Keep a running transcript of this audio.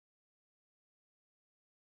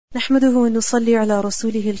نحمده ونصلي على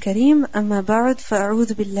رسوله الكريم أما بعد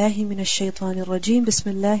فأعوذ بالله من الشيطان الرجيم بسم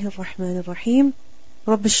الله الرحمن الرحيم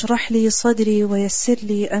رب اشرح لي صدري ويسر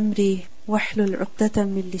لي أمري واحلل عقدة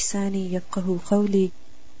من لساني يفقه قولي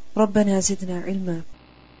ربنا زدنا علما.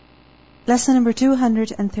 Lesson number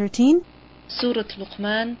 213, Surah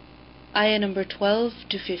Luqman, ayah number 12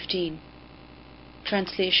 to 15.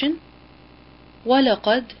 Translation: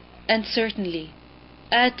 وَلَقَدْ, and certainly,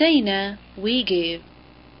 آتَيْنَا, we gave,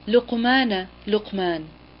 Luqmana, Luqman,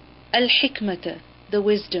 al-hikmata, the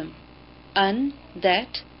wisdom, an,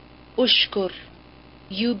 that, ushkur,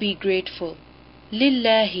 you be grateful,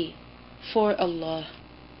 lillahi, for Allah,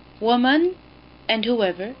 waman, and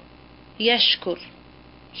whoever, yashkur,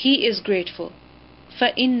 he is grateful,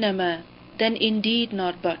 fa-innama, then indeed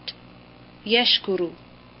not but, yashkuru,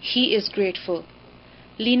 he is grateful,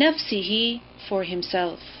 linafsihi, for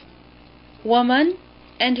himself, waman,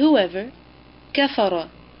 and whoever, kafara,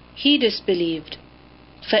 he disbelieved,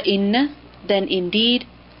 فَإِنَّ, then indeed,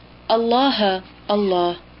 Allah,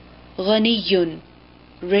 Allah, غَنِيٌّ,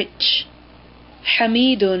 rich,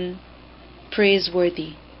 حَمِيدٌ,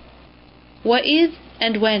 praiseworthy. وَإِذْ,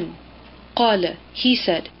 and when, قَالَ, he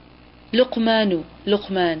said, لُقْمَانُ,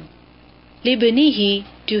 Luqman, لِبْنِهِ,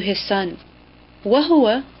 to his son,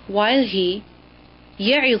 وَهُوَ, while he,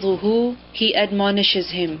 يَعِظُهُ, he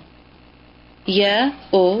admonishes him, يَا,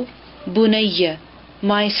 O, بُنَيَّ,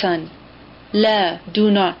 my son, la, do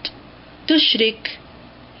not, tushrik,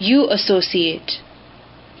 you associate,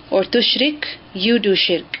 or tushrik, you do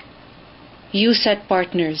shirk, you set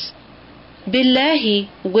partners, billahi,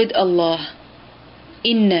 with Allah,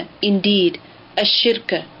 inna, indeed,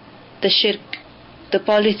 ash-shirka, the shirk, the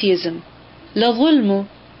polytheism, la zulmu,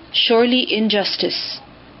 surely injustice,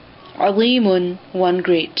 azimun, one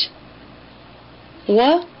great,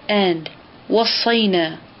 wa, and,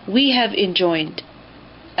 wassayna, we have enjoined,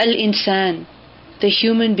 al-insan, the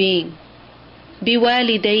human being,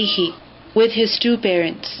 biwalidayhi, with his two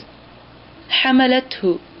parents,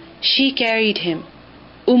 hamalathu, she carried him,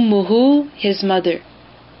 ummuhu, his mother,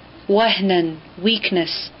 wahnan,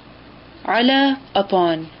 weakness, ala,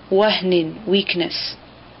 upon, wahnin, weakness,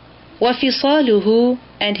 wafisaluhu,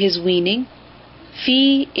 and his weaning,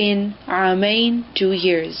 fi, in, amain, 2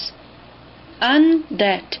 years, an,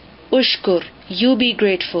 that, ushkur, you be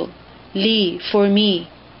grateful, li, for me,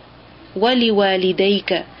 wali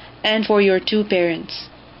walidayka, and for your two parents,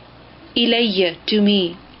 ilayya, to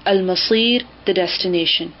me, al-masir, the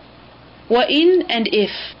destination, wa in, and if,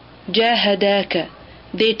 jahadaka,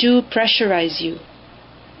 they too pressurize you,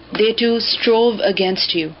 they too strove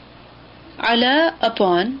against you, ala,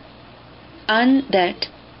 upon, an, that,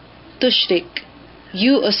 tushrik,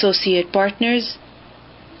 you associate partners,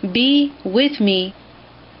 be, with me,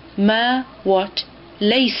 ma, what,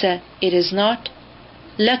 laysa, it is not,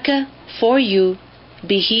 laka, for you,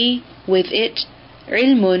 bihi, with it,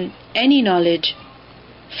 ilmun, any knowledge,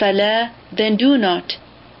 fala, then do not,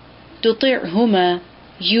 tuti'huma,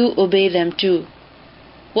 you obey them too,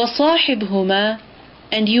 wasahibhuma,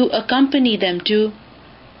 and you accompany them too,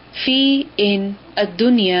 fi, in,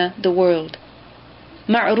 ad-dunya, the world,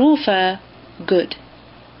 ma'rufa, good,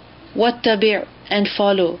 wattabi', and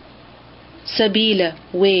follow, sabila,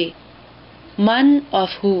 way, man, of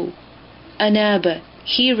who, anaba,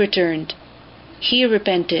 he returned, he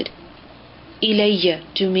repented, ilayya,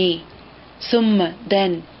 to me, thumma,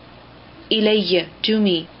 then, ilayya, to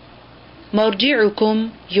me,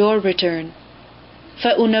 marji'ukum, your return,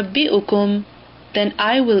 fa'unabbi'ukum, then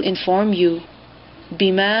I will inform you,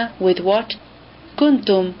 bima, with what,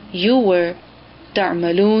 kuntum, you were,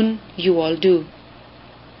 ta'maloon, you all do.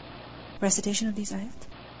 Recitation of these ayat.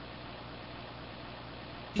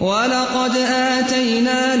 وَلَقَدْ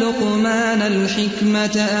آتَيْنَا لُقْمَانَ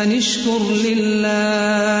الْحِكْمَةَ أَنِ اشْكُرْ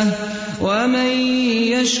لِلَّهِ وَمَنْ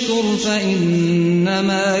يَشْكُرْ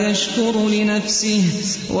فَإِنَّمَا يَشْكُرُ لِنَفْسِهِ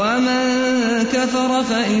وَمَنْ كَفَرَ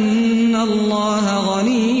فَإِنَّ اللَّهَ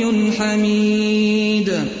غَنِيٌّ حَمِيدٌ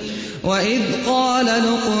وَإِذْ قَالَ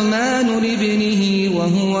لُقْمَانُ لِابْنِهِ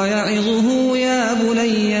وَهُوَ يَعِظُهُ يَا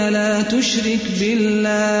بُنَيَّ لَا تُشْرِكْ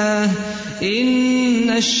بِاللَّهِ إِنَّ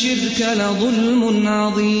الشِّرْكَ لَظُلْمٌ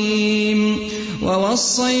عَظِيمٌ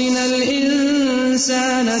وَوَصَّيْنَا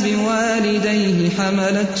الْإِنسَانَ بِوَالِدَيْهِ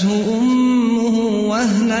حَمَلَتْهُ أُمُّهُ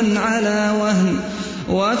وَهْنًا عَلَى وَهْنٍ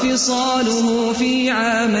وَفِصَالُهُ فِي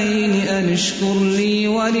عَامَيْنِ أَنِ اشْكُرْ لِي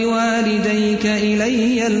وَلِوَالِدَيْكَ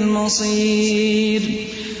إِلَيَّ الْمَصِيرُ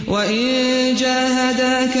وَإِنْ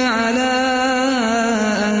جَاهَدَاكَ عَلَى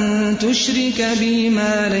أَنْ تُشْرِكَ بِي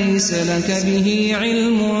مَا لَيْسَ لَكَ بِهِ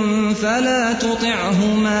عِلْمٌ فَلَا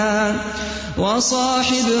تُطِعْهُمَا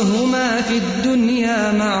وَصَاحِبْهُمَا فِي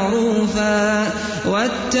الدُّنْيَا مَعْرُوفًا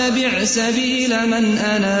وَاتَّبِعْ واتبع سبيل من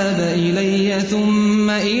أناب إلي ثم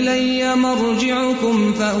إلي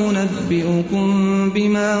مرجعكم فأنبئكم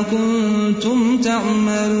بما كنتم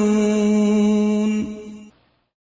تعملون.